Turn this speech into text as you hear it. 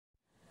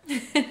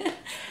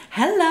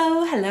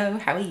hello,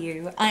 how are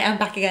you? I am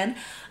back again.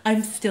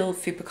 I'm still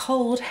super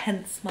cold,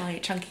 hence my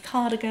chunky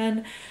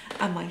cardigan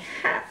and my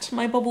hat,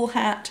 my bobble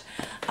hat.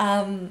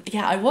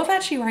 Yeah, I was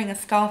actually wearing a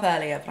scarf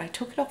earlier, but I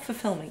took it off for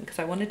filming because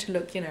I wanted to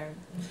look, you know,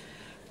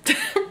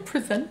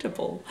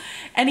 presentable.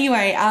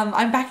 Anyway,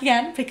 I'm back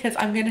again because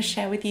I'm going to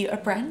share with you a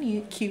brand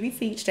new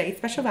QVC Today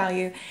Special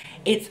Value.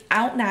 It's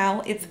out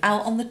now, it's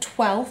out on the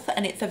 12th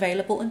and it's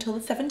available until the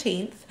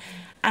 17th.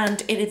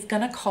 And it is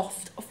going to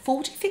cost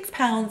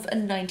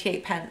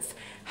 £46.98.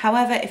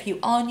 However, if you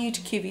are new to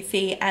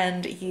QVC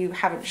and you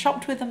haven't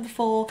shopped with them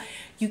before,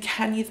 you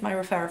can use my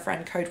refer a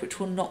friend code, which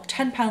will knock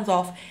 £10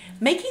 off,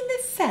 making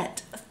this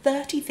set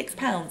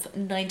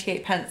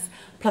 £36.98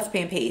 plus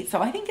P&P.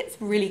 So I think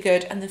it's really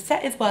good, and the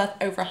set is worth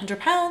over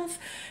 £100.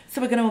 So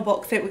we're going to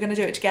unbox it, we're going to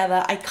do it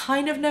together. I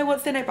kind of know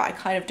what's in it, but I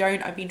kind of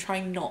don't. I've been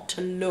trying not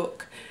to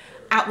look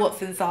at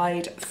what's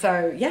inside.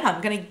 So yeah,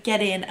 I'm gonna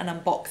get in and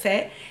unbox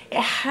it.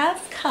 It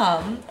has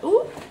come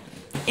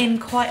in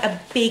quite a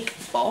big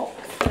box.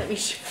 Let me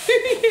show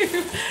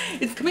you.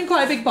 It's come in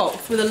quite a big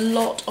box with a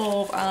lot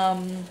of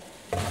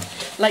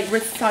like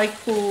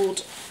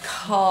recycled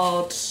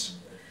card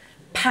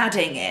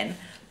padding in,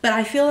 but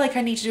I feel like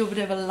I need to do a bit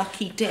of a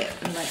lucky dip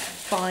and like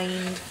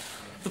find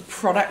the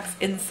products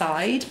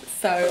inside.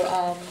 So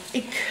I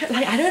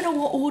don't know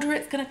what order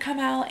it's gonna come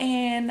out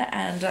in,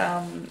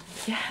 and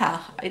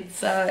yeah,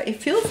 it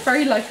feels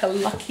very like a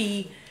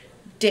lucky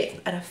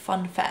dip at a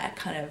fun fair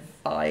kind of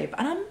vibe,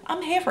 and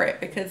I'm here for it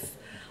because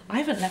I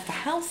haven't left the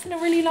house in a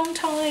really long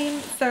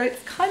time, so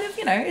it's kind of,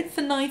 you know, it's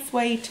a nice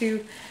way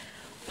to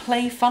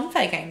play fun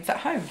fair games at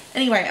home.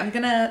 Anyway, I've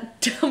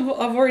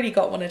already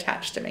got one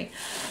attached to me.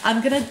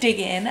 I'm gonna dig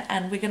in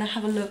and we're gonna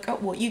have a look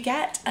at what you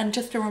get, and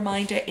just a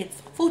reminder,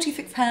 it's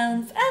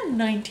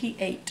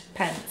 £46.98.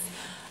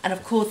 And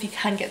of course you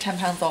can get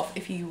 £10 off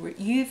if you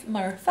use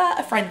my refer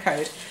a friend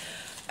code.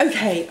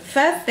 Okay,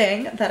 first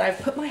thing that I've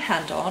put my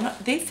hand on,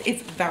 this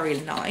is very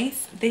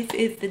nice. This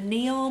is the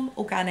Neom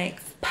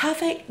Organics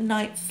Perfect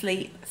Night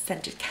Sleep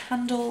Scented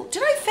Candle.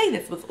 Did I say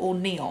this was all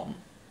Neom?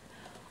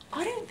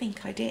 I don't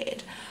think I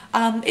did.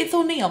 It's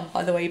all Neom,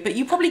 by the way, but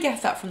you probably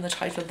guessed that from the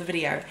title of the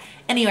video.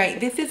 Anyway,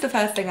 this is the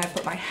first thing I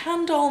put my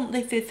hand on.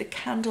 This is the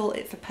candle.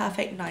 It's a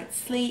Perfect Night's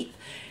Sleep.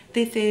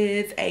 This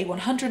is a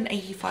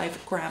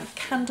 185 gram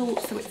candle,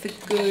 so it's a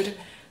good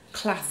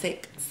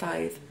classic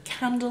size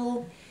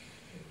candle.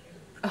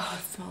 Oh,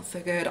 it smells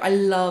so good. I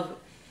love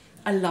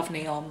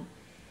Neom.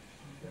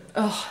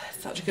 Oh,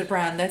 they're such a good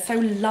brand. They're so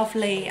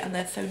lovely and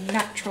they're so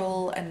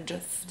natural and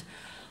just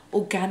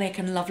organic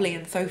and lovely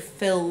and so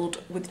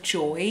filled with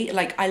joy.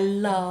 Like, I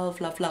love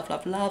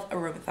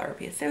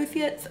aromatherapy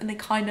associates, and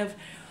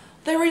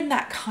they're in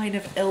that kind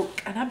of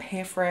ilk, and I'm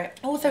here for it.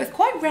 Also, it's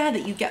quite rare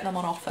that you get them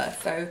on offer,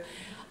 so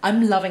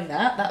I'm loving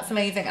that. That's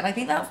amazing, and I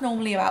think that's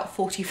normally about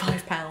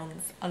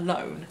 £45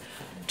 alone,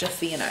 just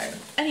so you know.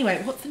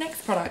 Anyway, what's the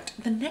next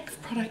product? The next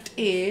product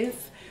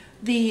is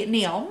the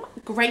Neom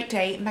Great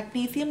Day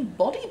Magnesium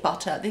Body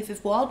Butter. This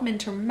is wild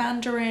mint and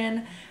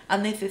mandarin,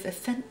 and this is a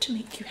scent to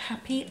make you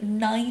happy.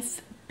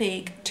 Nice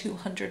big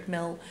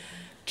 200ml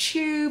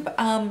tube.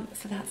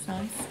 So that's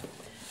nice.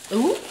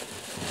 Ooh,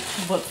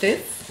 what's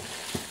this?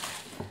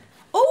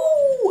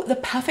 Oh, the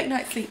Perfect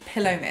Night Sleep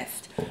Pillow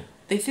Mist.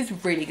 This is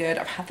really good.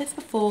 I've had this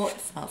before. It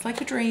smells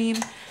like a dream,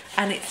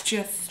 and it's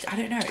just, I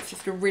don't know, it's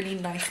just a really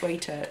nice way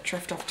to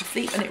drift off to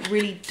sleep, and it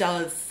really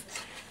does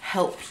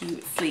help you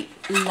sleep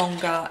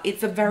longer.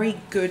 It's a very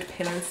good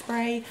pillow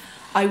spray.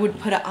 I would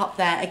put it up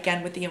there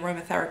again with the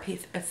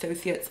aromatherapy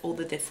associates or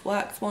the This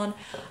Works one.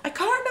 I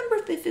can't remember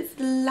if this is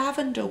the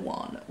lavender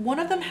one. One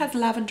of them has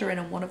lavender in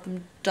and one of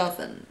them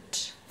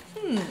doesn't.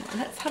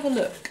 Let's have a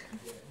look.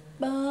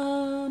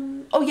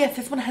 Oh yes,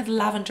 this one has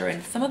lavender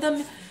in. Some of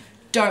them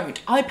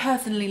don't. I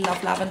personally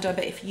love lavender,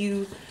 but if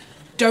you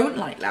don't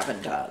like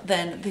lavender,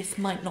 then this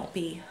might not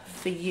be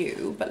for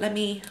you. But let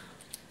me...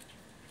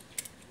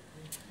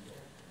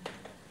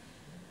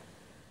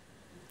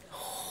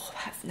 Oh,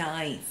 that's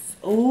nice.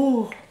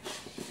 Oh,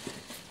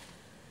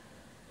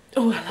 I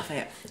love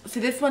it. So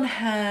this one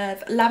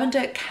has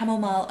lavender,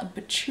 chamomile and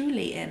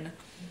patchouli in.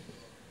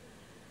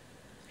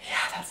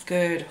 Yeah, that's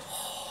good.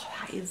 Oh,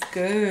 that is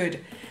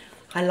good.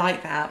 I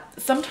like that.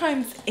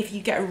 Sometimes if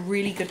you get a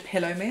really good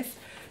pillow mist,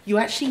 you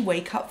actually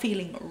wake up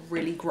feeling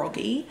really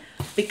groggy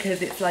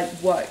because it's like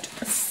worked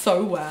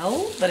so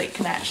well that it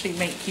can actually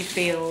make you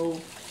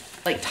feel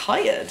like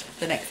tired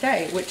the next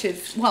day, which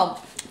is,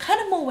 well,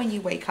 kind of more when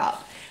you wake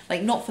up.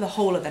 Like, not for the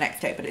whole of the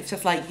next day, but it's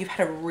just like you've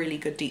had a really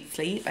good deep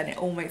sleep and it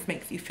almost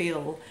makes you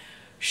feel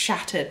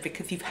shattered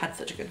because you've had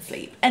such a good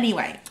sleep.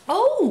 Anyway,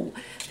 oh,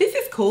 this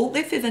is cool.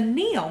 This is a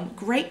Neom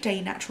Great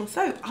Day Natural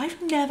Soap. I've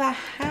never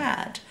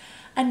had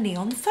a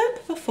Neom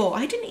soap before.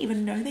 I didn't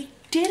even know they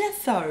did a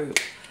soap.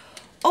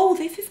 Oh,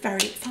 this is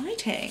very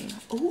exciting.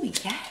 Oh,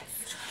 yes.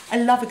 I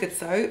love a good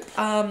soap.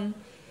 Oh,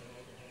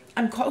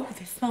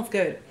 this smells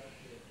good.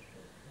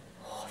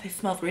 Oh, this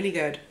smells really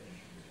good.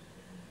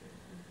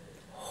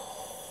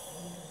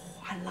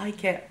 I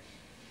like it.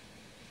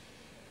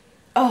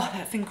 Oh,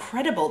 that's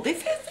incredible. This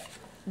is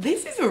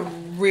This is a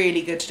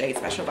really good Today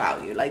Special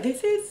value. Like,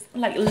 this is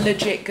like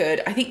legit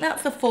good. I think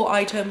that's the 4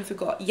 items we've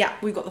got. Yeah,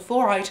 we've got the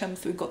 4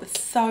 items. So we've got the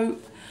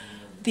soap,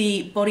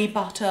 the body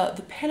butter,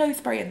 the pillow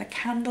spray, and the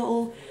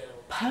candle.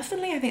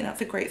 Personally, I think that's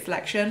a great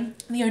selection.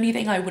 The only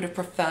thing I would have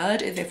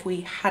preferred is if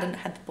we hadn't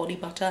had the body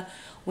butter,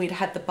 we'd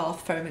had the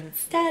bath foam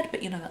instead,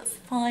 but you know, that's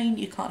fine.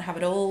 You can't have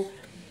it all.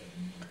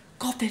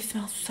 God, this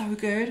smells so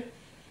good.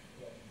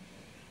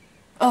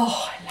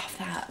 Oh, I love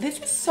that. This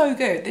is so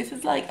good. This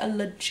is like a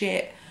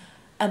legit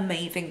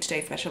amazing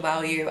Today Special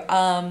value.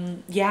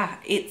 Yeah,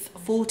 it's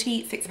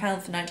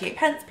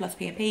 £46.98 plus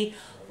P&P.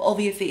 But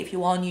obviously, if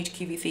you are new to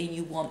QVC and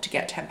you want to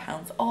get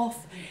 £10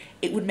 off,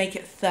 it would make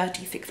it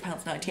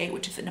 £36.98,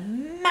 which is a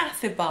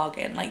massive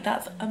bargain. Like,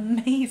 that's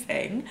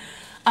amazing.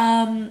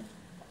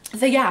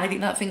 So yeah, I think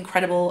that's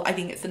incredible. I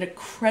think it's an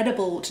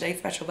incredible Today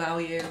Special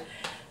value.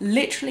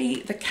 Literally,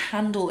 the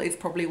candle is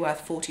probably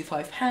worth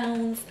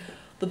 £45.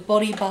 The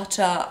body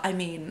butter, I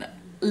mean,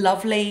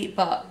 lovely,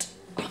 but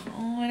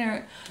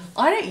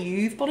I don't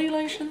use body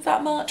lotions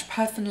that much.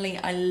 Personally,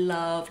 I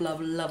love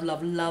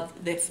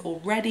this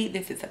already.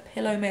 This is a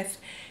pillow mist.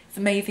 It's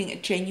amazing.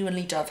 It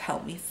genuinely does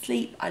help me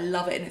sleep. I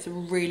love it, and it's a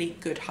really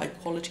good high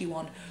quality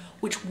one,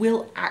 which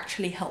will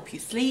actually help you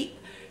sleep.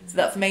 So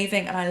that's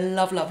amazing, and I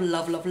love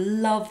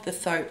the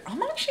soap.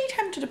 I'm actually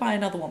tempted to buy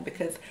another one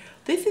because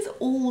this is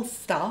all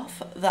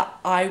stuff that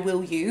I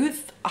will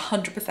use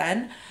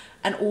 100%,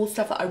 and all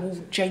stuff that I will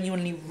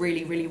genuinely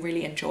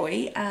really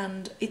enjoy,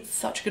 and it's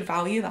such good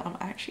value that I'm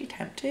actually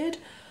tempted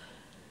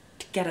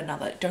to get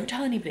another. Don't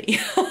tell anybody.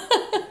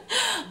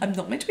 I'm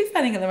not meant to be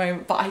spending at the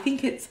moment, but I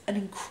think it's an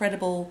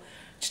incredible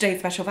Today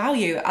Special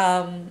value.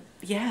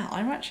 Yeah,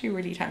 I'm actually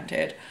really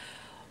tempted.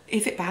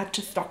 Is it bad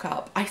to stock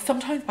up? I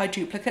sometimes buy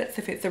duplicates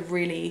if it's a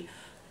really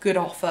good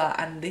offer,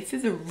 and this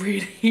is a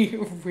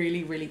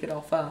really good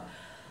offer.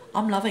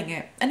 I'm loving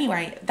it.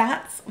 Anyway,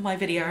 that's my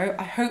video.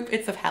 I hope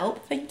it's of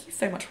help. Thank you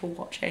so much for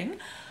watching.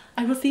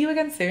 I will see you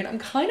again soon. I'm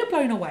kind of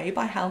blown away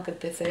by how good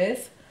this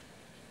is.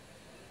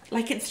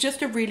 Like, it's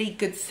just a really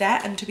good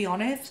set, and to be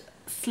honest,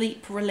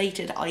 sleep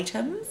related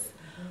items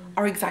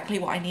are exactly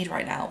what I need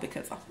right now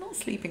because I'm not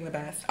sleeping the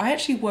best. I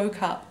actually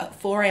woke up at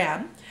 4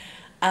 AM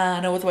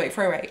and I was awake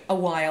for a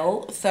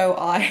while, so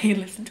I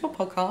listened to a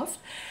podcast,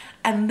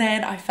 and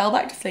then I fell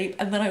back to sleep,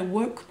 and then I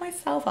woke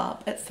myself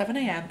up at 7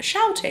 AM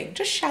shouting,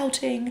 just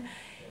shouting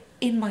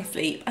in my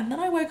sleep, and then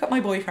I woke up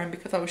my boyfriend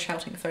because I was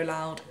shouting so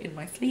loud in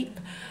my sleep.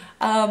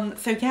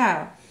 So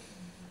yeah,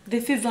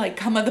 this is like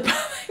come at the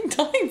perfect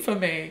time for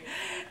me.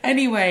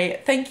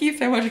 Anyway, thank you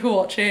so much for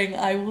watching.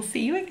 I will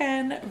see you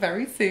again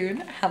very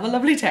soon. Have a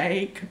lovely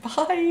day.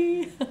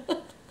 Goodbye.